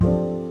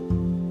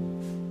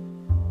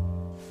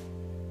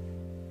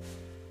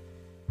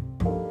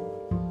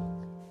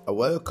I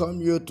welcome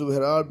you to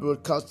Herald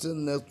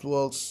Broadcasting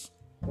Network's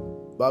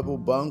Bible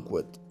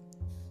Banquet,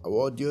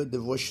 our audio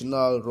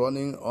devotional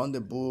running on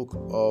the book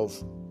of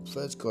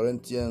 1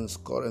 Corinthians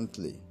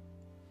currently.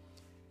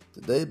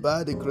 Today,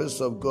 by the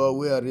grace of God,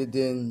 we are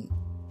reading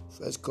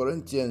 1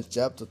 Corinthians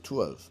chapter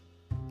 12.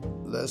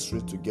 Let's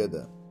read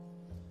together.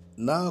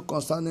 Now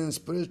concerning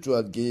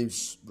spiritual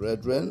gifts,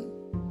 brethren,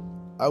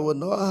 I will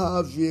not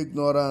have you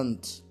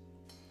ignorant.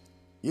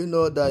 You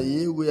know that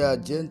ye were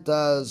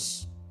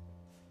Gentiles,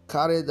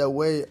 carried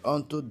away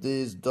unto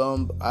these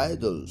dumb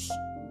idols,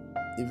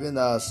 even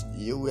as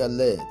you were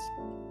led.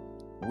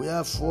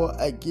 Wherefore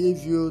I give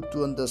you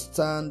to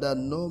understand that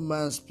no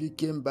man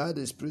speaking by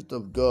the Spirit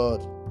of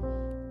God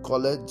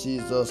calleth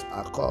Jesus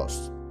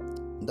accursed,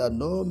 that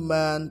no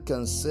man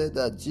can say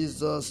that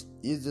Jesus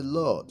is the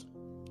Lord,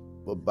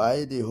 but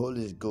by the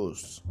Holy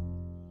Ghost.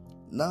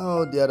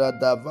 Now there are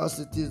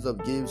diversities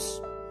of gifts,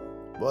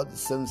 but the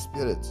same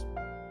Spirit.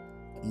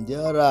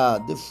 There are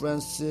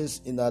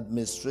differences in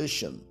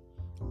administration,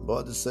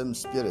 but the same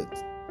Spirit.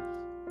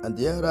 And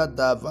there are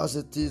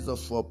diversities of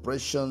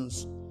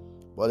operations,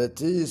 but it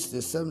is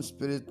the same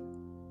Spirit,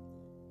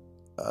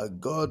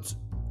 God,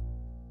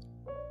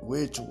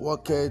 which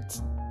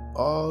worketh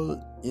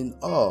all in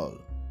all.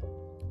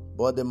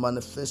 But the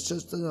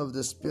manifestation of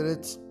the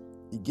Spirit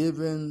is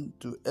given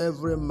to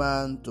every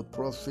man to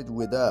profit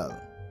withal.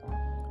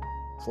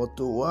 For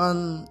to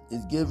one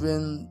is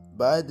given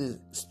by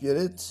the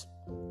Spirit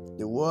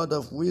the word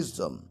of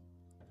wisdom,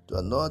 to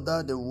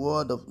another the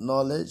word of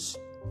knowledge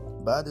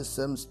by the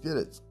same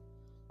Spirit,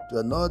 to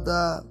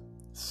another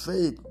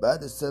faith by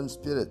the same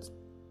Spirit,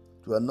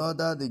 to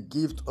another the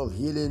gift of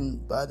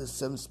healing by the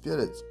same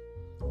Spirit,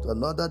 to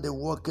another the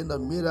working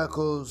of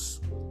miracles,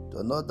 to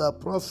another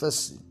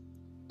prophecy,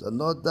 to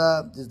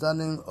another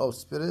discerning of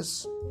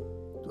spirits,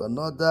 to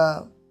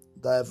another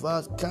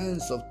diverse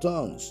kinds of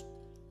tongues,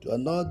 to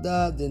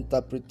another the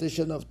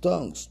interpretation of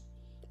tongues.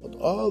 But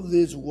all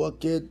these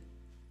worketh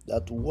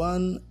that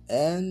one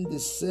and the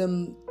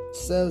same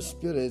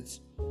Spirit,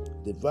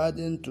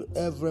 dividing to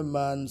every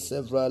man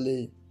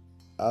severally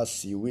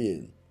as he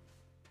will.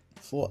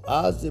 For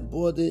as the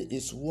body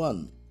is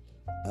one,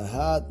 and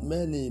hath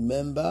many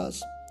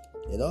members,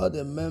 and all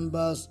the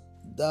members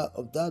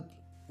of that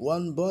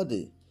one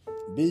body,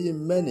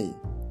 being many,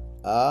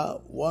 are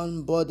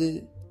one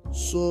body,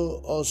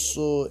 so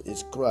also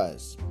is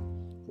Christ.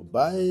 For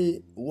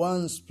by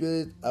one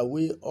Spirit are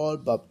we all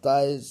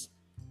baptized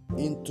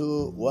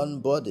into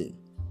one body,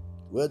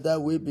 whether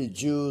we be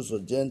Jews or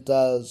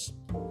Gentiles,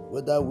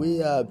 whether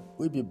we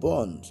be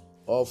bond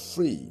or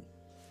free,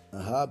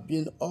 and have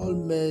been all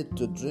made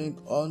to drink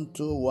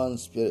unto one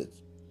Spirit.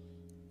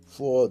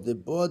 For the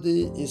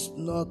body is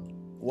not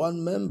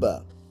one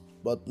member,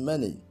 but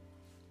many.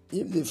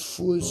 If the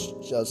foot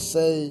shall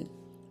say,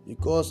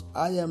 because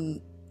I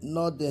am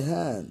not the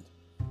hand,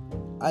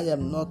 I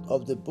am not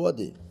of the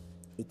body,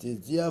 it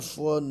is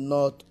therefore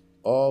not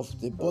of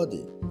the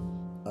body.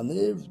 And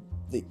if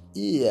the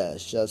ear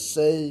shall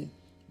say,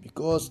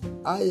 because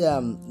I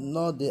am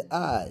not the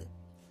eye,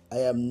 I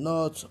am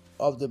not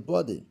of the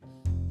body,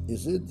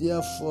 is it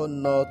therefore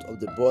not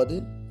of the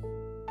body?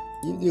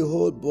 If the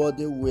whole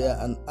body were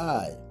an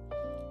eye,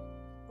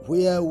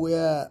 where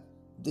were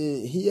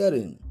the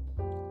hearing?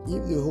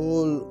 If the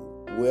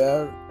whole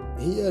were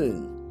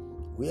hearing,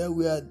 where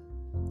were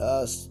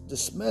the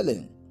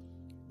smelling?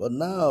 But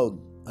now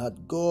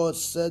hath God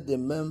set the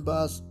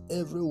members,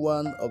 every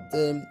one of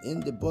them, in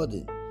the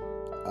body,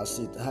 as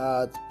it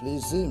had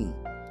pleased him.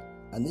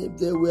 And if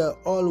they were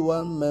all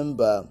one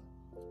member,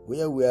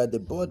 where were the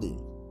body?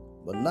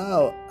 But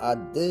now are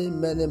they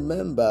many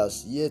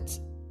members, yet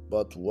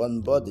but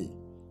one body.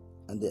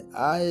 And the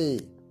eye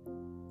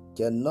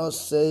cannot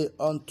say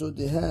unto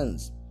the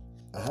hands,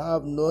 I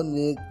have no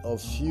need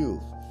of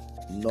you,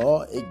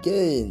 nor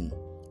again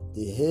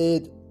the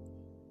head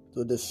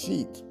to the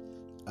feet,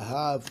 I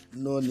have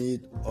no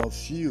need of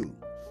you.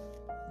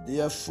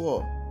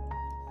 Therefore,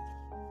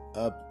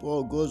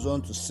 Paul goes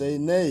on to say,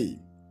 nay,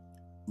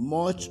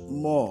 much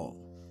more,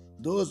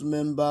 those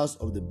members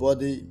of the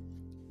body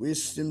which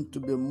seem to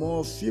be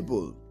more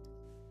feeble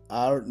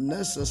are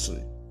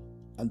necessary,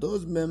 and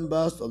those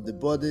members of the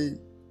body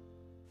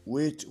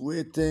which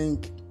we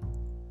think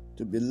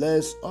to be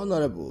less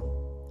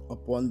honorable,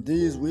 upon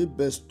these we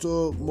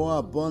bestow more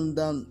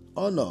abundant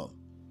honor,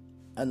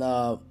 and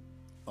our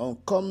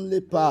uncomely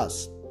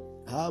parts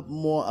have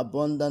more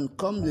abundant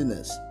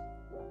comeliness.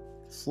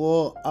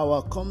 For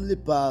our comely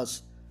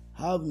parts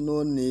have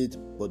no need,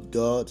 but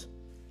God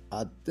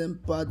hath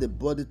tempered the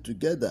body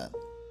together,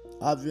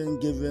 having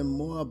given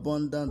more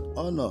abundant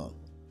honor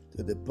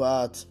to the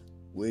part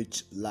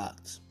which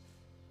lacked,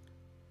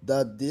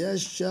 that there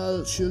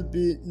should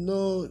be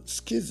no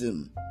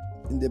schism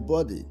in the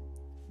body,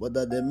 but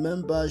that the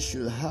members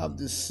should have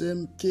the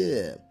same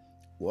care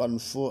one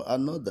for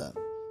another.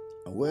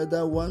 And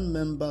whether one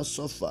member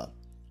suffer,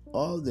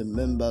 all the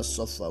members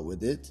suffer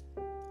with it.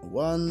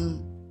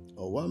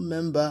 One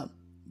member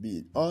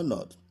be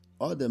honored,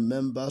 all the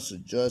members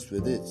rejoice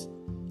with it.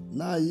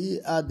 Now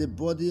ye are the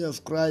body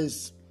of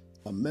Christ,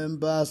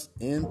 members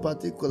in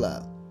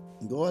particular.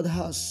 God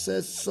has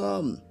set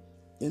some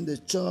in the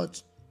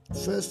church,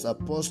 first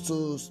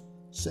apostles,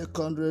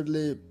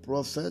 secondarily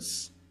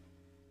prophets,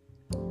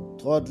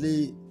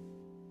 thirdly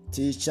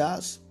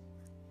teachers,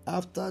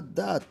 after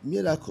that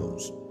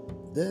miracles,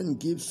 then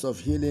gifts of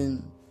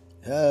healing,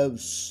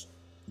 helps,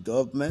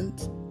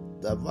 government,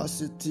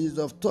 diversities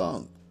of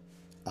tongue.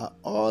 Are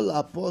all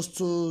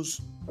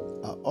apostles,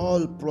 are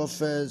all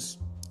prophets,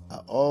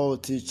 are all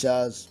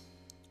teachers,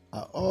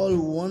 are all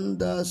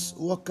wonders,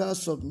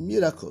 workers of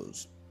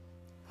miracles,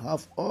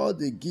 have all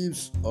the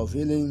gifts of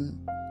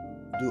healing,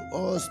 do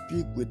all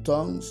speak with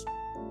tongues,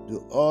 do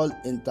all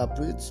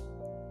interpret,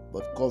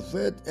 but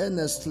covet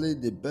earnestly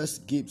the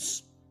best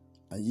gifts,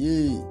 and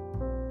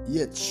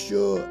yet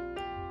show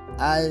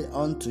I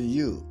unto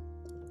you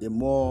a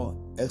more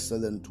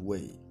excellent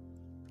way.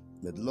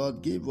 May the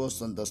Lord give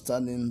us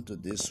understanding to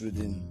this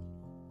reading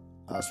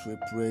as we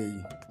pray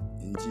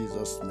in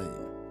Jesus'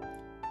 name.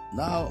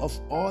 Now, of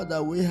all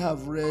that we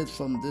have read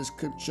from this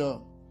scripture,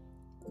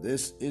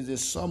 this is a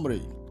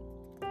summary.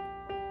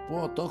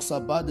 Paul talks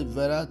about the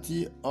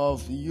variety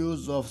of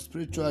use of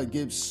spiritual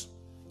gifts,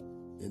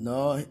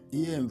 here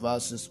in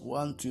verses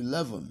 1 to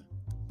 11.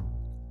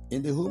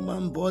 In the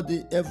human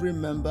body, every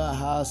member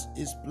has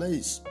its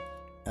place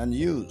and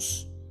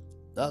use.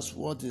 That's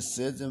what it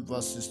says in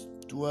verses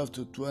 12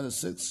 to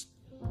 26.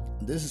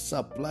 This is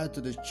applied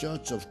to the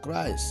Church of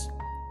Christ.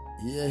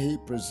 Here he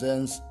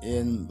presents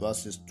in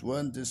verses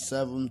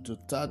 27 to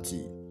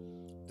 30.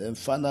 Then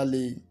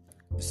finally,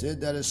 he said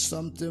there is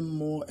something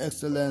more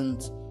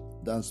excellent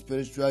than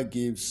spiritual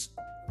gifts,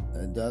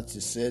 and that he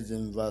says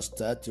in verse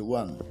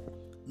 31.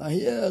 Now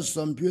here are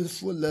some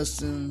beautiful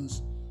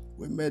lessons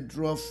we may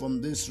draw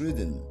from this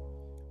reading.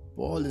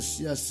 Paul is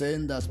here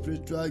saying that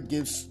spiritual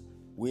gifts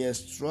were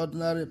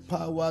extraordinary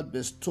power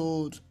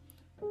bestowed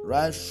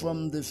right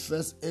from the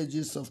first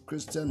ages of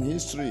Christian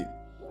history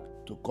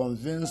to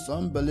convince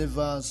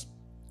unbelievers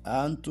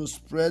and to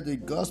spread the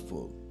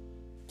gospel.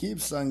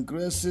 Gifts and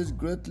graces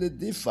greatly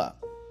differ.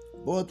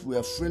 Both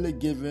were freely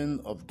given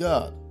of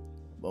God,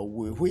 but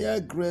where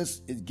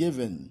grace is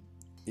given,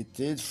 it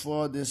is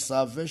for the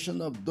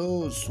salvation of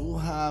those who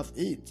have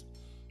it.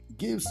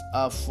 Gifts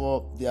are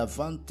for the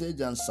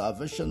advantage and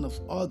salvation of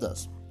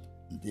others.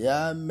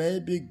 There may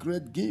be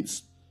great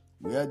gifts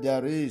where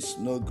there is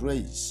no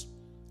grace.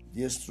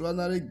 The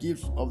extraordinary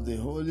gifts of the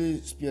Holy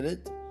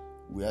Spirit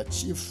were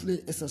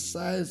chiefly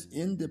exercised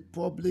in the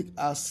public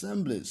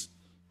assemblies,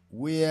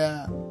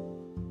 where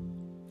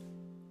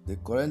the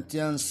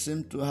Corinthians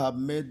seem to have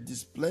made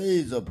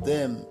displays of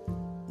them,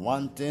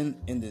 wanting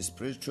in the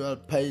spiritual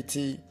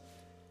piety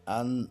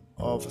and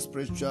of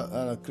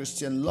spiritual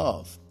Christian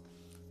love.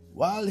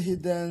 While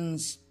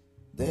heathens,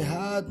 they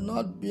had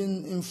not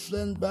been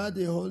influenced by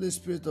the Holy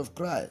Spirit of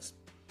Christ.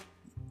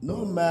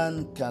 No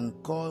man can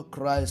call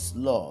Christ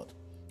Lord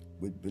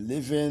with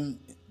believing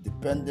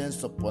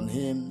dependence upon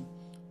him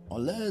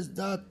unless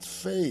that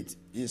faith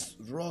is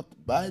wrought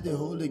by the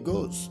Holy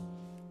Ghost.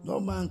 No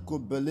man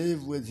could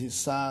believe with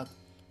his heart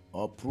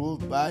or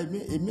prove by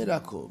a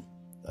miracle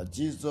that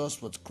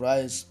Jesus was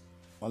Christ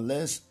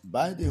unless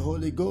by the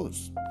Holy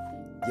Ghost.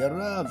 There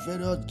are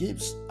various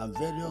gifts and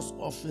various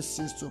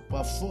offices to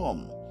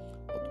perform,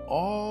 but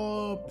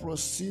all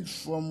proceed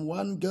from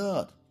one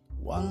God,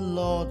 one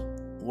Lord,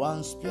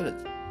 one Spirit.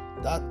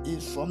 That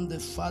is from the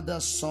Father,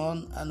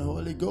 Son, and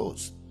Holy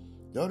Ghost,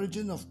 the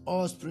origin of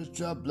all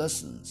spiritual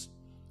blessings.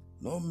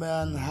 No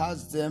man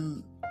has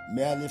them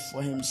merely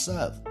for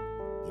himself.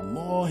 The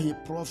more he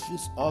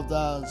profits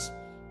others,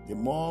 the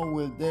more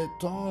will they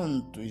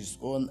turn to his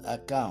own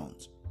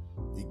account.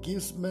 The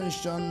gifts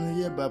mentioned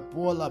here by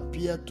Paul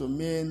appear to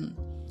mean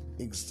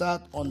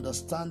exact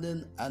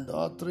understanding and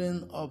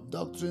uttering of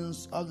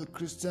doctrines of the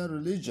Christian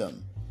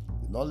religion,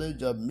 the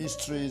knowledge of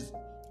mysteries,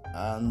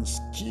 and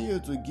skill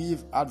to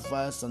give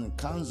advice and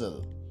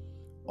counsel.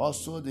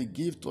 Also the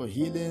gift of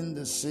healing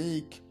the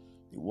sick,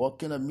 the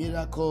working of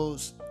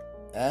miracles,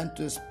 and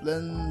to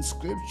explain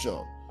scripture.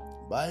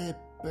 By a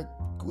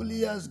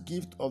peculiar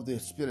gift of the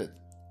Spirit,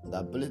 the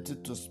ability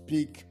to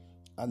speak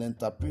and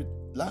interpret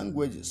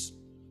languages.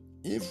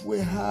 If we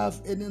have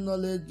any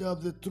knowledge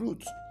of the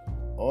truth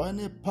or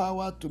any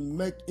power to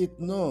make it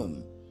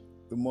known,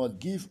 we must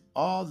give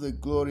all the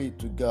glory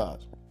to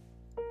God.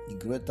 The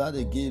greater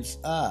the gifts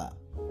are,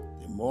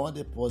 the more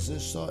the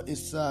possessor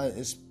is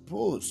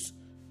exposed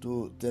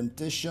to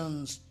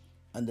temptations,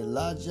 and the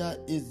larger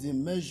is the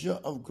measure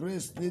of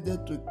grace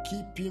needed to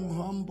keep him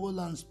humble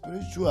and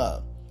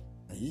spiritual.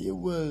 He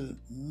will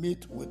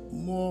meet with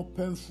more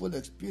painful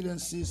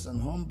experiences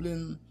and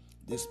humbling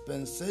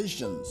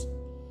dispensations.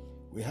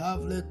 We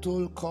have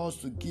little cause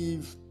to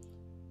give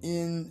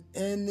in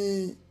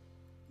any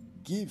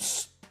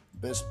gifts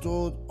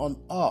bestowed on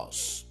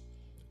us,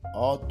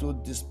 or to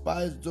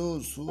despise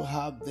those who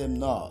have them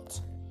not.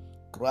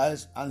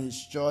 Christ and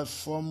his church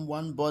form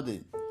one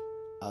body.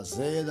 As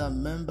head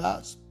and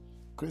members,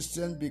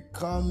 Christians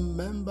become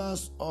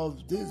members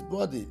of this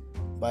body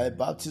by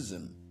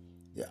baptism.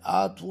 The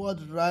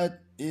outward rite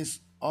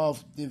is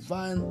of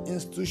divine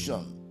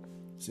institution.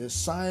 It's a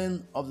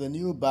sign of the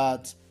new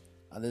birth,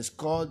 and is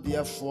called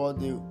therefore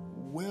the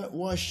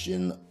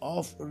washing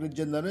of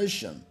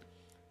regeneration.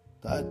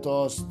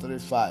 Titus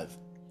 3:5.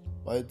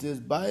 For it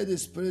is by the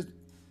Spirit,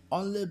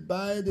 only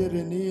by the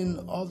renewing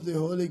of the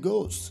Holy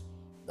Ghost,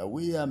 that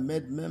we are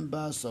made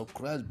members of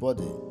Christ's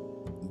body.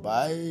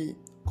 By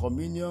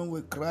communion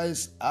with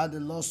Christ at the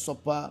Lord's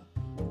Supper,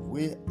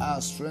 we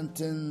are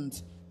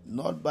strengthened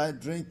not by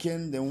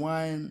drinking the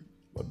wine,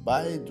 but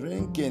by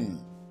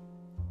drinking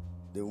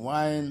the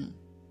wine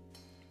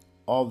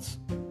of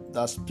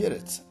the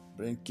Spirit,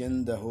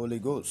 drinking the Holy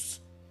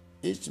Ghost.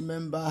 Each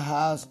member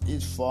has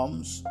its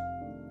forms,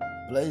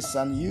 place,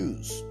 and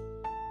use.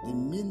 The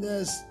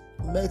meanest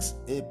makes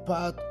a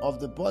part of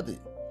the body.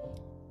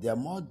 There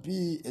must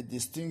be a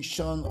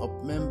distinction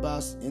of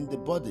members in the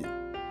body.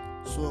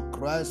 So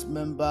Christ's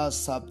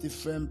members have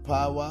different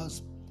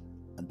powers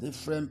and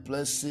different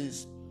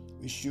places.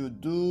 We should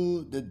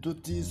do the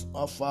duties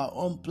of our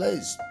own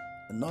place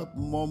and not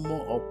murmur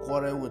or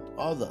quarrel with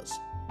others.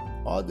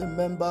 All the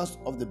members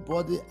of the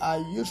body are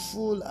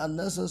useful and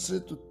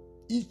necessary to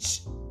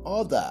each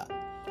other.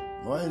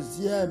 Nor is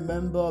there a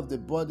member of the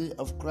body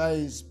of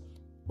Christ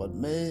but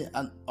may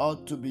and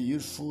ought to be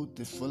useful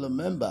to fellow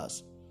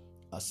members.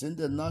 As in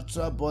the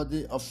natural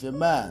body of a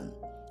man,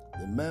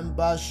 the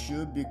members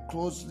should be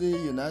closely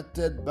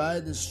united by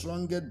the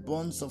strongest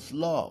bonds of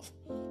love.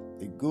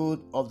 The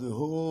good of the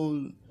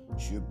whole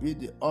should be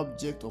the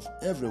object of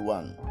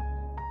everyone.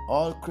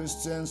 All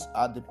Christians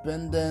are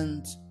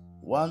dependent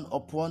one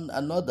upon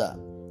another.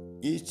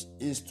 Each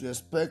is to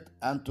expect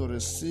and to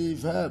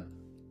receive help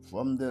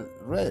from the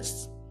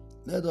rest.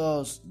 Let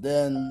us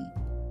then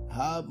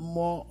have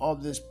more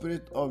of the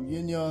spirit of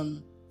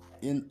union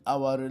in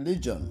our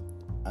religion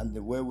and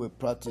the way we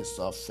practice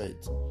our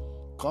faith.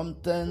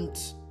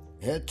 Contempt,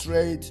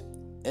 hatred,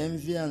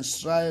 envy, and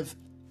strife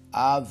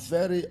are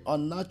very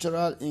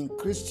unnatural in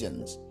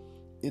Christians.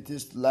 It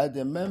is like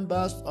the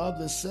members of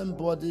the same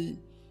body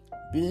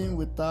being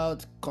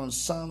without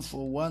concern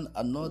for one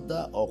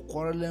another or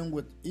quarreling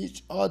with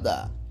each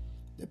other.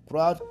 The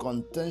proud,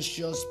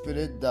 contentious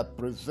spirit that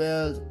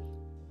prevailed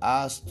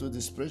as to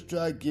the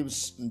spiritual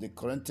gifts in the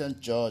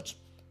Corinthian church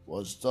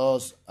was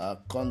thus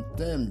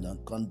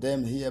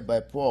condemned here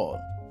by Paul.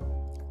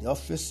 The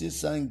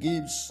offices and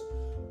gifts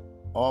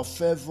or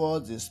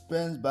favors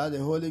dispensed by the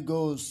Holy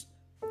Ghost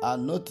are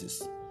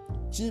noticed.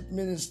 Chief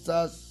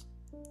ministers,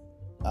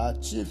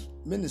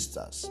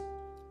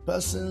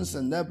 persons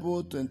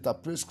enabled to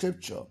interpret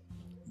Scripture,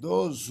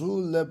 those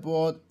who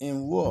labored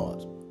in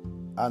word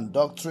and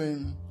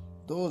doctrine,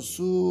 those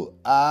who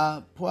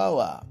had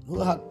power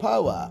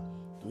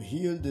to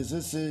heal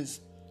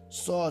diseases,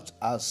 such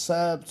as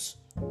helped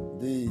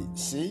the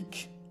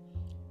sick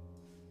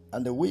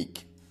and the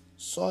weak,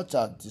 such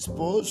as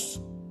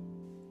disposed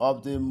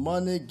of the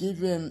money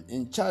given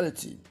in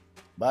charity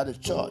by the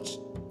church,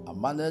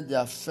 and managed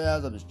the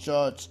affairs of the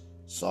church,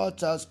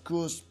 such as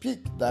could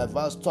speak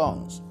diverse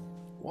tongues.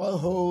 What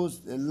holds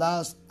the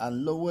last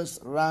and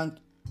lowest rank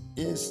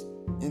is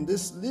in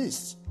this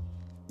list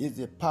is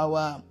the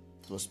power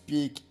to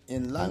speak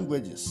in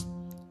languages.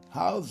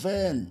 How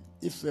then,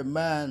 if a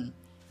man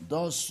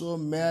does so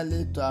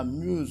merely to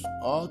amuse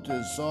or to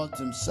exalt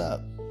himself?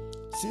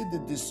 See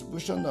the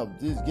distribution of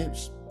these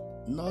gifts,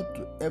 not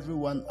to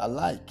everyone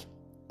alike.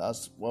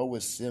 That's what we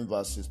see in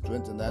verses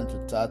 29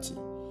 to 30.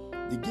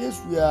 The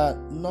gifts were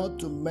not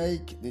to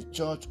make the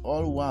church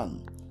all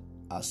one,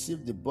 as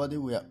if the body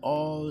were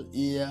all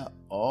ear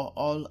or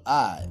all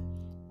eye.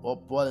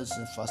 What Paul is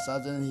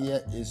emphasizing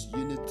here is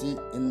unity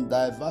in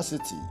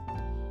diversity.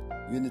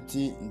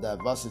 Unity in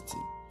diversity.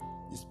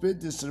 The Spirit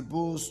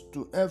distributes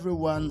to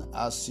everyone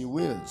as He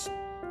wills.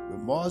 We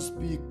must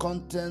be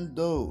content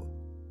though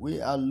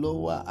we are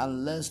lower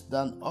and less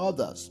than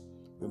others.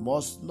 We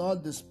must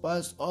not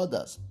despise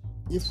others.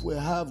 If we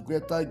have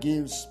greater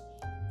gifts,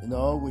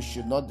 we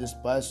should not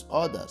despise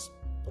others.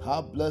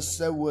 How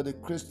blessed would the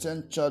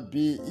Christian church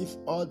be if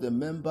all the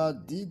members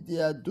did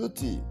their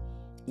duty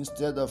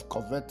instead of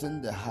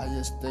coveting the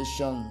highest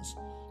stations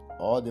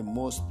or the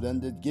most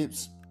splendid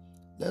gifts.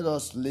 Let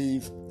us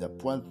leave the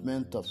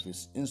appointment of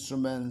His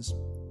instruments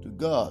to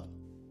God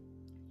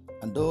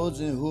and those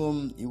in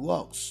whom He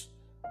works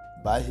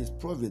by His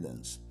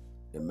providence.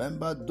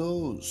 Remember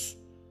those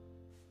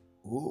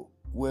who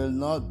will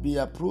not be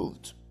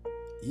approved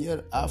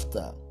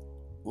hereafter,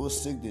 who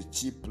seek the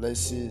cheap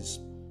places,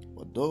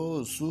 but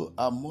those who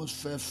are most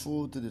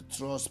faithful to the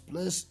trust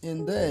placed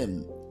in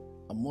them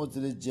are most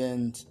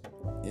diligent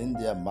in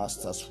their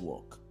master's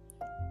work.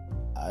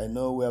 I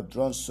know we have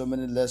drawn so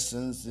many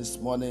lessons this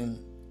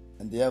morning,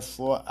 and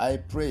therefore I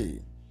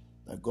pray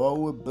that God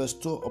will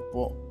bestow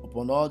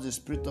upon all the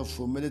spirit of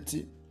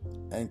humility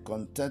and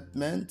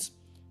contentment,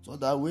 so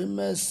that we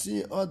may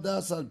see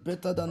others as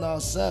better than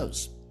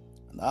ourselves.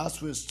 And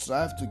as we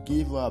strive to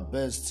give our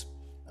best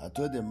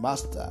to the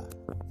Master,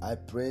 I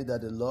pray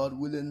that the Lord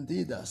will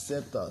indeed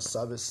accept our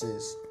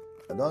services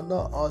and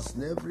honor us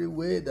in every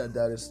way that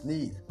there is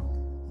need.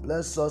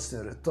 Bless us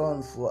in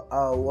return for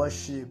our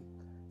worship.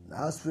 And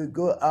as we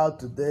go out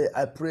today,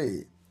 I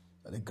pray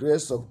And the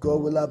grace of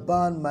God will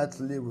abound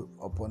mightily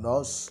upon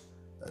us.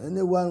 And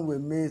anyone we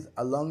meet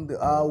along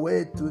our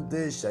way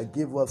today shall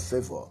give us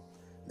favor.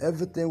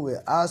 Everything we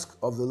ask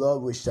of the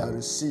Lord we shall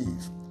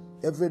receive.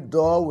 Every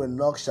door we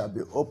knock shall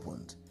be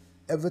opened.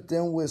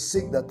 Everything we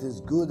seek that is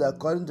good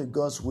according to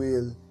God's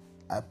will,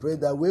 I pray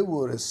that we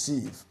will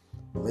receive.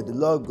 May the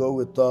Lord go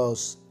with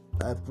us.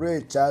 I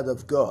pray, child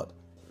of God,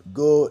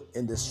 go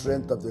in the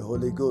strength of the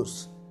Holy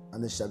Ghost,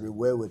 and it shall be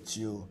well with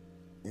you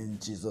in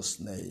Jesus'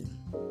 name.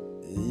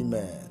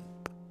 Amen.